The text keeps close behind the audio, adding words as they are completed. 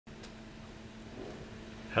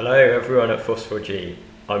Hello everyone at FOSS4G.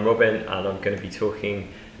 I'm Robin and I'm going to be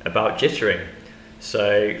talking about jittering.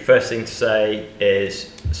 So first thing to say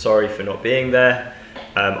is sorry for not being there.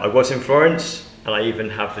 I was in Florence and I even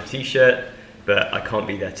have the t-shirt, but I can't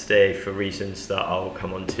be there today for reasons that I'll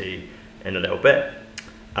come on to in a little bit.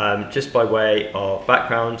 Just by way of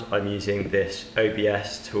background, I'm using this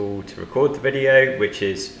OBS tool to record the video, which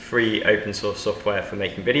is free open source software for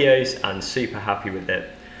making videos, and super happy with it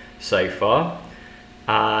so far.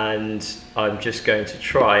 And I'm just going to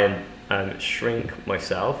try and shrink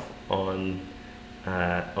myself on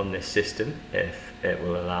this system if it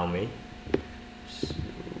will allow me. So,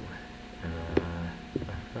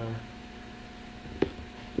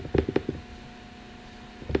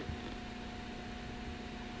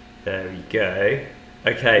 there we go.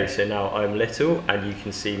 Okay, so now I'm little and you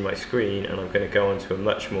can see my screen, and I'm going to go on to a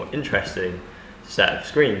much more interesting set of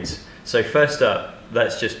screens. So first up,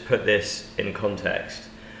 let's just put this in context.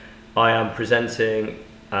 I am presenting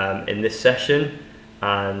in this session,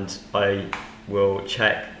 and I will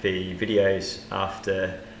check the videos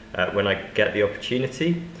after when I get the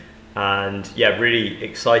opportunity. And yeah, really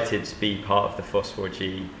excited to be part of the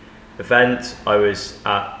FOSS4G event. I was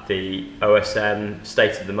at the OSM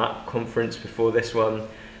State of the Map conference before this one,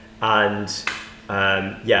 and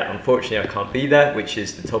yeah, unfortunately I can't be there, which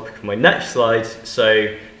is the topic of my next slide.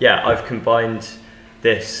 So yeah, I've combined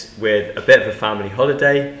this with a bit of a family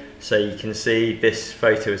holiday. So you can see this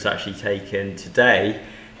photo was actually taken today,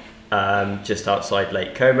 just outside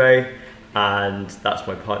Lake Como, and that's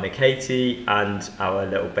my partner Katie and our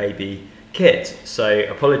little baby Kit. So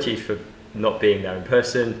apologies for not being there in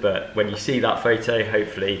person, but when you see that photo,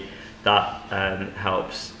 hopefully that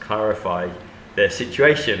helps clarify the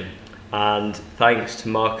situation. And thanks to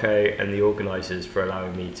Marco and the organisers for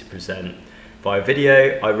allowing me to present via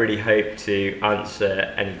video. I really hope to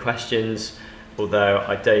answer any questions, although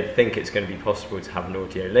I don't think it's going to be possible to have an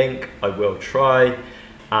audio link. I will try,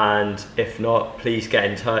 and if not, please get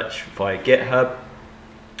in touch via GitHub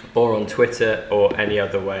or on Twitter or any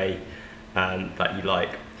other way that you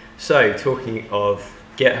like. So talking of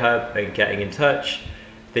GitHub and getting in touch,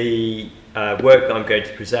 the work that I'm going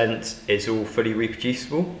to present is all fully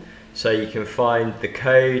reproducible. So you can find the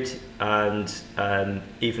code and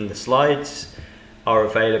even the slides are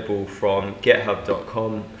available from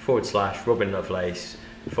github.com/Robin Lovelace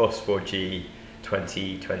FOSS4G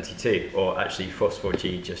 2022, or actually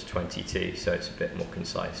FOSS4G just 22, so it's a bit more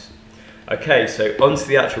concise. Okay, so on to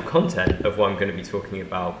the actual content of what I'm going to be talking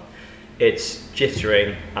about. It's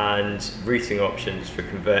jittering and routing options for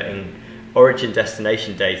converting origin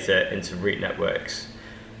destination data into route networks.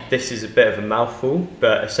 This is a bit of a mouthful,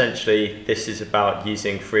 but essentially this is about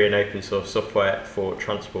using free and open source software for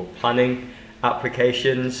transport planning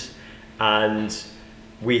applications, and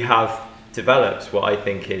we have developed what I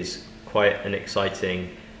think is quite an exciting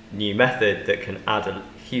new method that can add a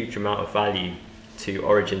huge amount of value to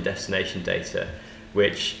origin destination data,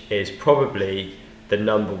 which is probably the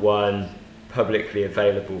 #1 publicly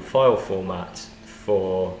available file format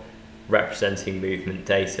for representing movement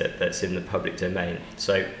data that's in the public domain.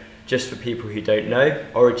 So just for people who don't know,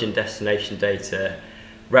 origin destination data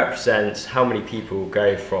represents how many people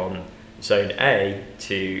go from zone A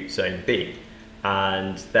to zone B,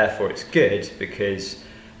 and therefore it's good because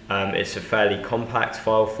it's a fairly compact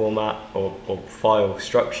file format or file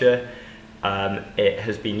structure. It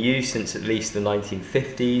has been used since at least the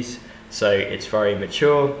 1950s, so it's very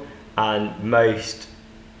mature, and most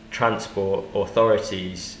transport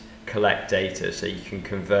authorities collect data, so you can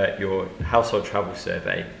convert your household travel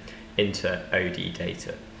survey into OD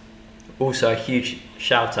data. Also, a huge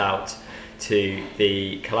shout out to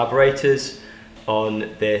the collaborators on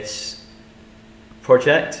this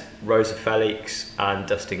project, Rosa Félix and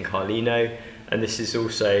Dustin Carlino, and this is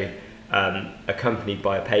also accompanied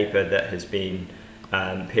by a paper that has been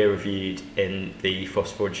peer-reviewed in the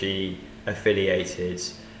FOSS4G affiliated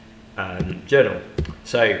journal.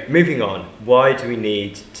 So moving on, why do we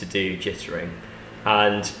need to do jittering?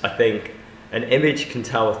 And I think an image can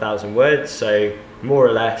tell 1,000 words, so more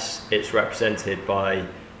or less it's represented by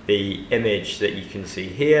the image that you can see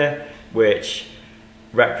here, which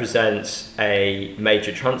represents a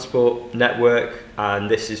major transport network, and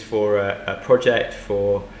this is for a project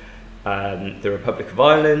for the Republic of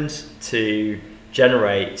Ireland to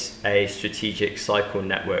generate a strategic cycle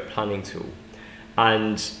network planning tool.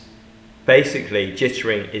 And basically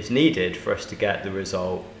jittering is needed for us to get the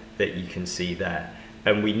result that you can see there,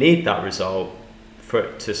 and we need that result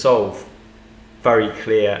to solve very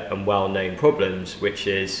clear and well-known problems, which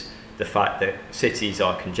is the fact that cities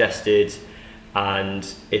are congested,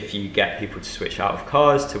 and if you get people to switch out of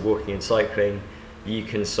cars to walking and cycling, you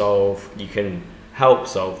can help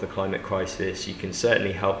solve the climate crisis, you can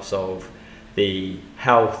certainly help solve the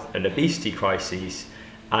health and obesity crises,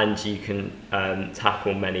 and you can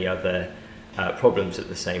tackle many other problems at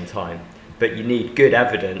the same time. But you need good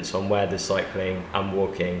evidence on where there's cycling and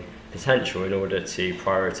walking potential in order to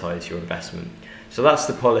prioritise your investment. So that's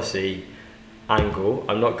the policy angle.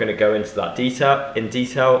 I'm not going to go into that in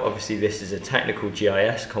detail. Obviously, this is a technical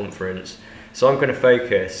GIS conference, so I'm going to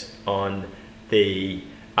focus on the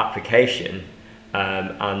application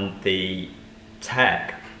and the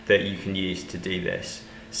tech that you can use to do this.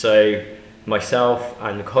 So myself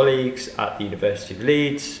and colleagues at the University of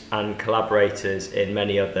Leeds and collaborators in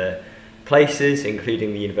many other places,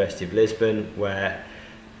 including the University of Lisbon, where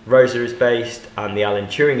Rosa is based, and the Alan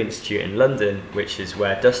Turing Institute in London, which is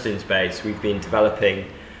where Dustin's based, we've been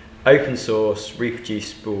developing open source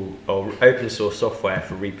software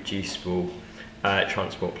for reproducible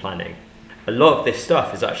transport planning. A lot of this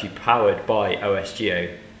stuff is actually powered by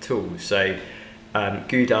OSGeo tools. So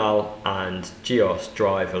Goodal and Geos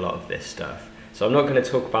drive a lot of this stuff. So I'm not going to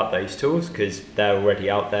talk about those tools because they're already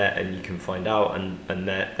out there and you can find out, and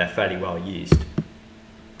they're fairly well used.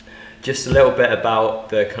 Just a little bit about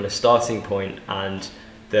the kind of starting point and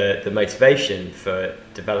the motivation for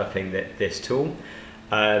developing this tool.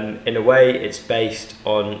 In a way, it's based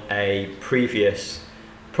on a previous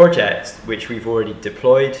project which we've already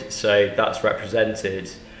deployed, so that's represented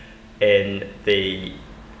in the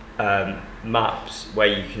maps where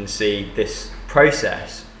you can see this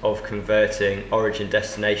process of converting origin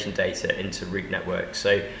destination data into route networks.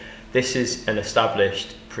 So this is an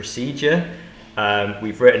established procedure.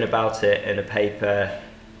 We've written about it in a paper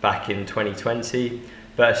back in 2020,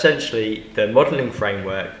 but essentially the modelling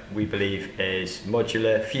framework we believe is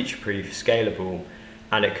modular, future-proof, scalable,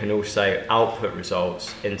 and it can also output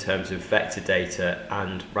results in terms of vector data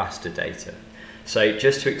and raster data. So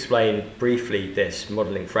just to explain briefly this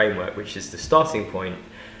modelling framework, which is the starting point,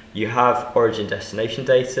 you have origin destination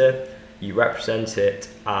data, you represent it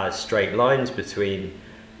as straight lines between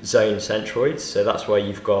zone centroids, so that's why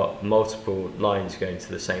you've got multiple lines going to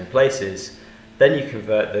the same places. Then you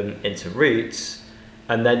convert them into routes,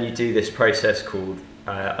 and then you do this process called,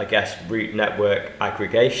 route network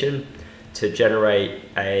aggregation to generate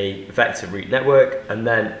a vector route network, and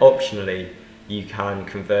then optionally you can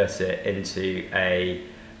convert it into a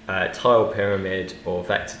tile pyramid or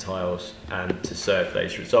vector tiles to serve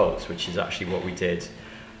those results, which is actually what we did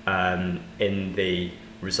in the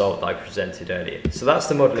result that I presented earlier. So that's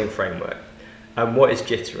the modelling framework. And what is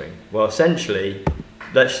jittering? Well, essentially,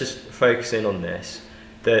 let's just focus in on this,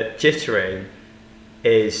 that jittering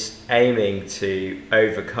is aiming to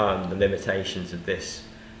overcome the limitations of this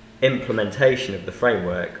implementation of the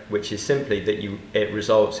framework, which is simply that it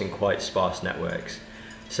results in quite sparse networks.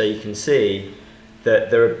 So you can see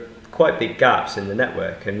that there are quite big gaps in the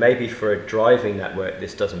network, and maybe for a driving network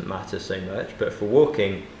this doesn't matter so much, but for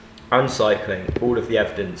walking and cycling, all of the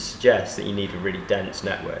evidence suggests that you need a really dense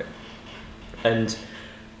network. And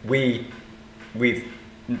we've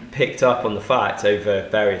picked up on the fact over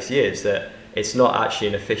various years that it's not actually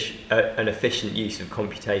an efficient use of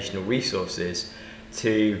computational resources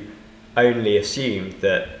to only assume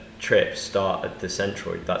that trips start at the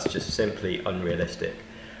centroid. That's just simply unrealistic.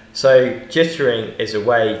 So jittering is a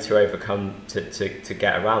way to overcome, to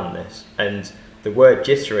get around this. And the word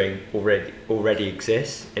jittering already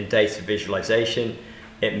exists in data visualization.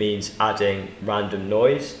 It means adding random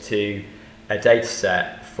noise to a data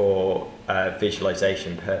set for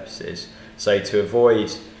visualization purposes. So to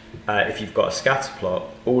avoid, if you've got a scatter plot,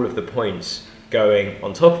 all of the points going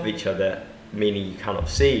on top of each other, meaning you cannot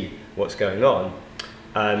see what's going on,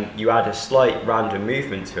 you add a slight random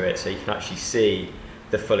movement to it so you can actually see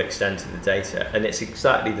the full extent of the data. And it's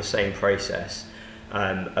exactly the same process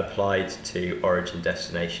applied to origin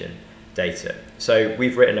destination data. So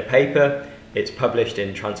we've written a paper, it's published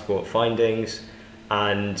in Transport Findings,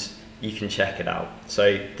 and you can check it out.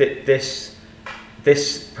 So this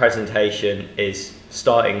presentation is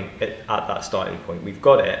starting at that starting point. We've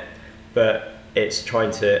got it, but it's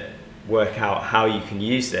trying to work out how you can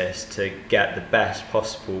use this to get the best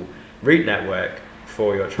possible route network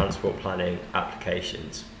for your transport planning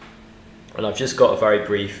applications. And I've just got a very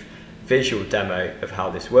brief visual demo of how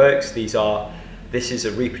this works. This is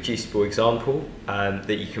a reproducible example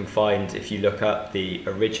that you can find if you look up the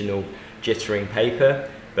original jittering paper.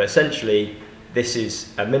 But essentially, this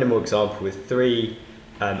is a minimal example with 3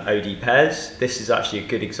 OD pairs. This is actually a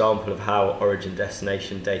good example of how origin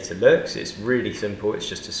destination data looks. It's really simple, it's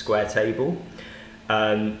just a square table.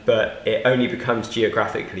 But it only becomes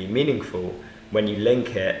geographically meaningful when you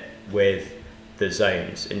link it with the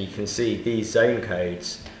zones, and you can see these zone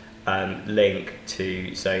codes link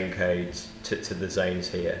to zone codes to the zones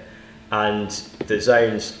here, and the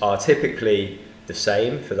zones are typically the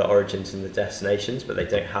same for the origins and the destinations, but they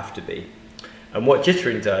don't have to be. And what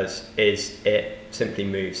jittering does is it simply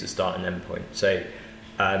moves the start and end point. So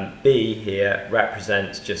B here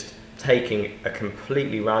represents just taking a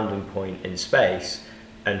completely random point in space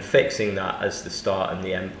and fixing that as the start and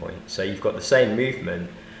the end point. So you've got the same movement,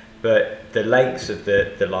 but the lengths of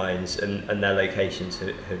the lines and their locations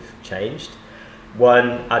have changed. One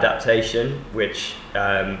adaptation, which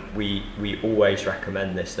we always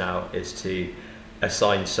recommend this now, is to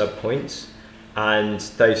assign subpoints. And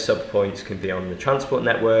those subpoints can be on the transport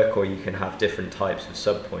network, or you can have different types of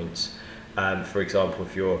subpoints. For example,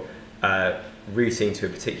 if you're routing to a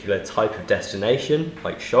particular type of destination,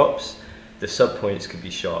 like shops, the subpoints could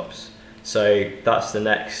be shops. So that's the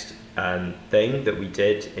next thing that we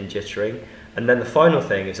did in jittering. And then the final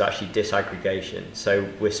thing is actually disaggregation. So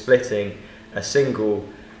we're splitting a single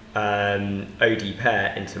OD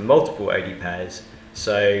pair into multiple OD pairs.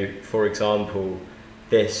 So for example,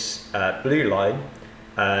 this blue line,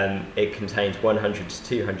 it contains 100 to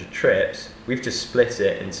 200 trips. We've just split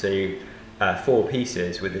it into 4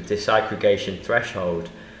 pieces with a disaggregation threshold,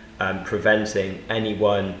 preventing any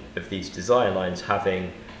one of these desire lines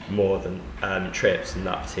having more than trips in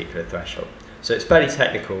that particular threshold. So it's fairly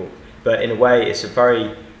technical, but in a way it's a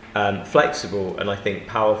very flexible and I think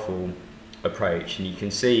powerful approach. And you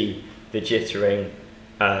can see the jittering,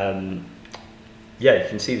 you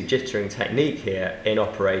can see the jittering technique here in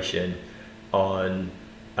operation on,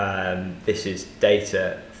 this is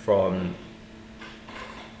data from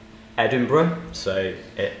Edinburgh,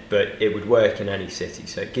 but it would work in any city,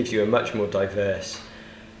 so it gives you a much more diverse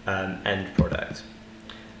end product.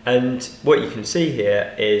 And what you can see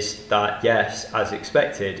here is that, yes, as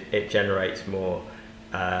expected, it generates more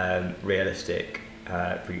realistic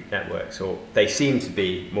route networks, or they seem to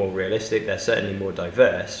be more realistic, they're certainly more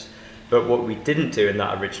diverse. But what we didn't do in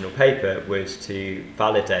that original paper was to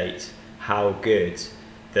validate how good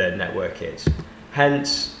the network is.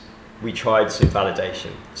 Hence, we tried some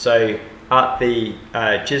validation. So at the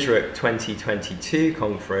GeoSpace 2022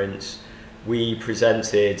 conference, we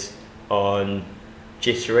presented on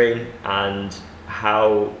jittering and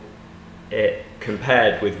how it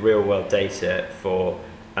compared with real-world data for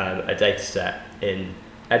a dataset in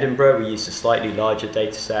Edinburgh. We used a slightly larger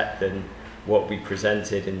dataset than what we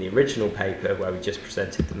presented in the original paper, where we just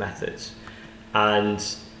presented the methods. And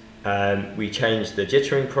we changed the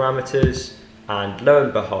jittering parameters, and lo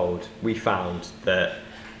and behold, we found that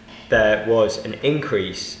there was an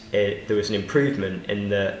increase, there was an improvement in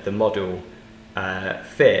the model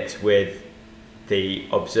fit with the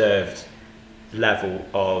observed level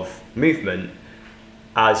of movement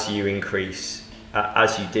as you increase,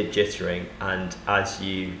 as you did jittering and as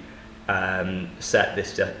you set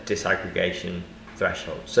this disaggregation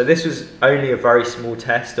threshold. So this was only a very small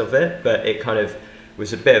test of it, but it kind of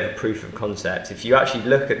was a bit of a proof of concept. If you actually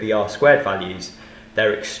look at the R² values,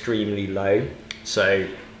 they're extremely low. So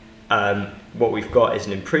what we've got is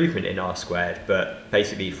an improvement in R², but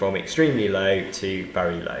basically from extremely low to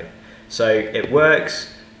very low. So it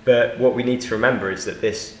works, but what we need to remember is that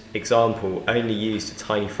this example only used a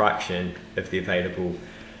tiny fraction of the available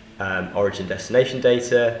origin destination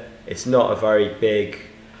data. It's not a very big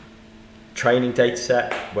training data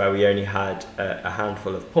set where we only had a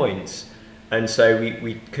handful of points, and so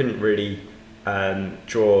we couldn't really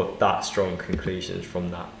draw that strong conclusions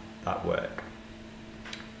from that work.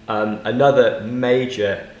 Another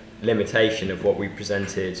major limitation of what we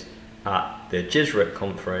presented at the GeoSpace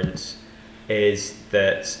conference is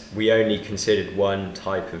that we only considered one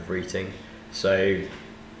type of routing. So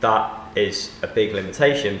that is a big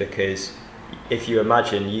limitation, because if you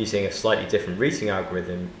imagine using a slightly different routing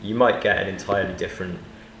algorithm, you might get an entirely different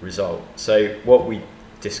result. So what we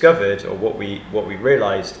discovered, or what we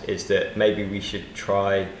realized, is that maybe we should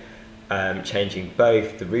try changing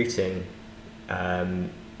both the routing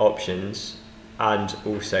options and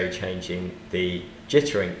also changing the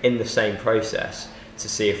jittering in the same process to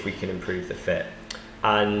see if we can improve the fit.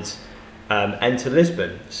 And enter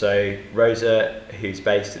Lisbon. So Rosa, who's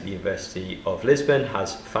based at the University of Lisbon,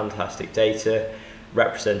 has fantastic data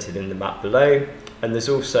represented in the map below, and there's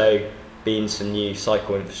also been some new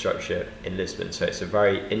cycle infrastructure in Lisbon, so it's a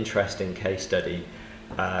very interesting case study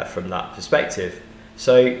from that perspective.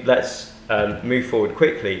 So let's move forward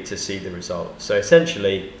quickly to see the results. So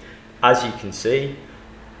essentially, as you can see,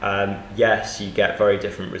 yes, you get very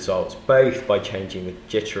different results, both by changing the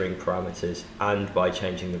jittering parameters and by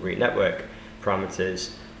changing the route network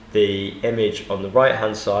parameters. The image on the right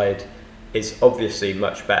hand side is obviously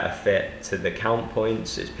much better fit to the count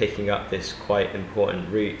points. It's picking up this quite important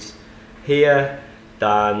route here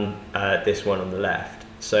than this one on the left.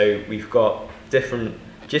 So we've got different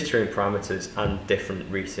jittering parameters and different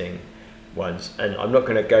routing ones. And I'm not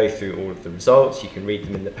going to go through all of the results, you can read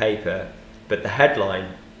them in the paper, but the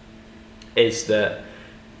headline is that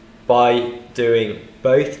by doing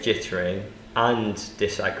both jittering and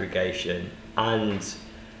disaggregation, and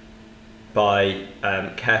by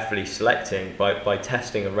carefully selecting, by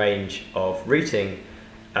testing a range of routing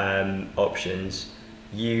options,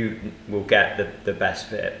 you will get the best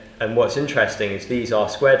fit. And what's interesting is these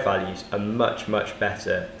R-squared values are much, much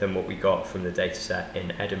better than what we got from the dataset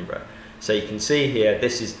in Edinburgh. So you can see here,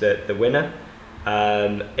 this is the winner.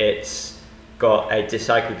 It's got a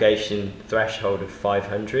disaggregation threshold of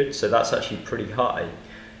 500, so that's actually pretty high.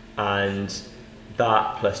 And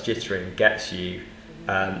that plus jittering gets you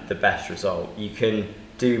the best result. You can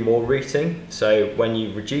do more routing, so when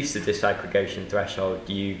you reduce the disaggregation threshold,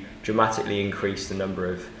 you dramatically increase the number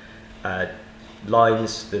of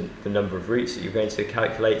lines, the number of routes that you're going to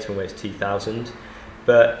calculate to almost 2,000.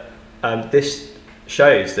 But this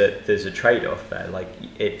shows that there's a trade-off there. Like,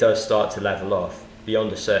 it does start to level off.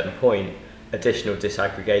 Beyond a certain point, additional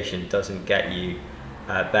disaggregation doesn't get you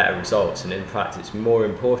better results, and in fact it's more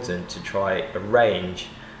important to try a range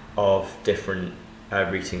of different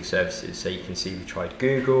routing services. So you can see we tried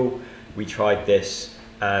Google, we tried this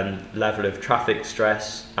level of traffic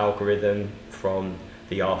stress algorithm from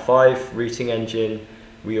the R5 routing engine.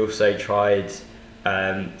 We also tried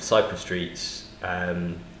cycle streets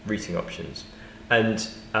routing options. And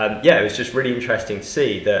yeah, it was just really interesting to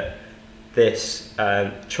see that this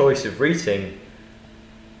choice of routing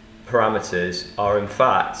parameters are in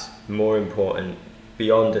fact more important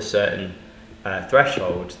beyond a certain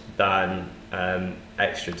threshold than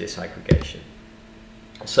extra disaggregation.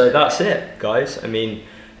 So that's it, guys. I mean,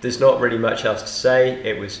 there's not really much else to say.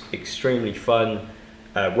 It was extremely fun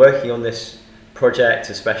working on this project,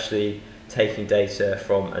 especially taking data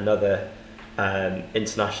from another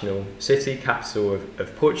international city, capital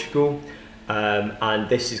of Portugal, and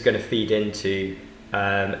this is going to feed into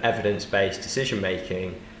evidence-based decision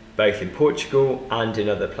making both in Portugal and in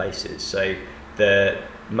other places. So the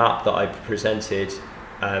map that I presented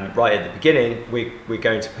right at the beginning, we're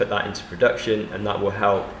going to put that into production, and that will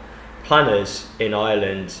help planners in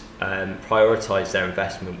Ireland prioritise their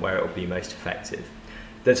investment where it will be most effective.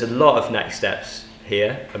 There's a lot of next steps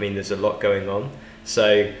here. I mean, there's a lot going on.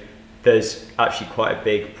 So there's actually quite a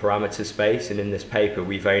big parameter space, and in this paper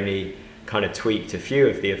we've only kind of tweaked a few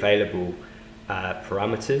of the available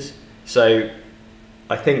parameters. So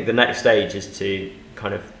I think the next stage is to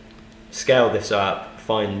kind of scale this up,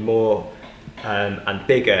 find more and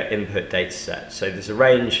bigger input data sets. So there's a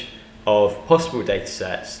range of possible data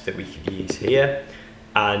sets that we could use here,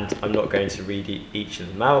 and I'm not going to read each of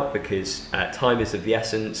them out because time is of the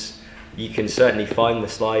essence. You can certainly find the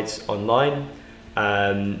slides online,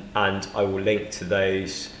 and I will link to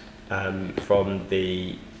those from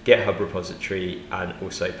the GitHub repository and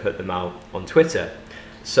also put them out on Twitter.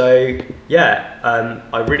 So yeah,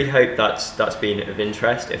 I really hope that's been of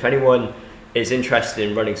interest. If anyone is interested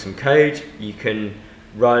in running some code, you can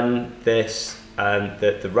run this.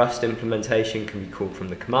 The Rust implementation can be called from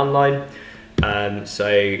the command line. And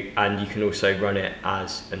you can also run it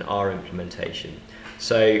as an R implementation.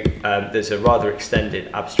 So there's a rather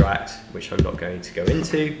extended abstract, which I'm not going to go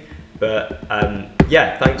into, but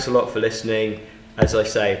yeah, thanks a lot for listening. As I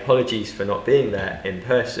say, apologies for not being there in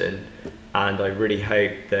person, and I really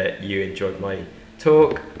hope that you enjoyed my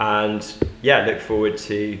talk, and yeah, look forward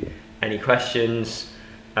to any questions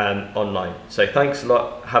online. So thanks a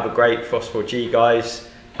lot, have a great FOSS4G, guys,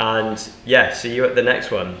 and yeah, see you at the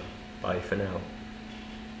next one. Bye for now.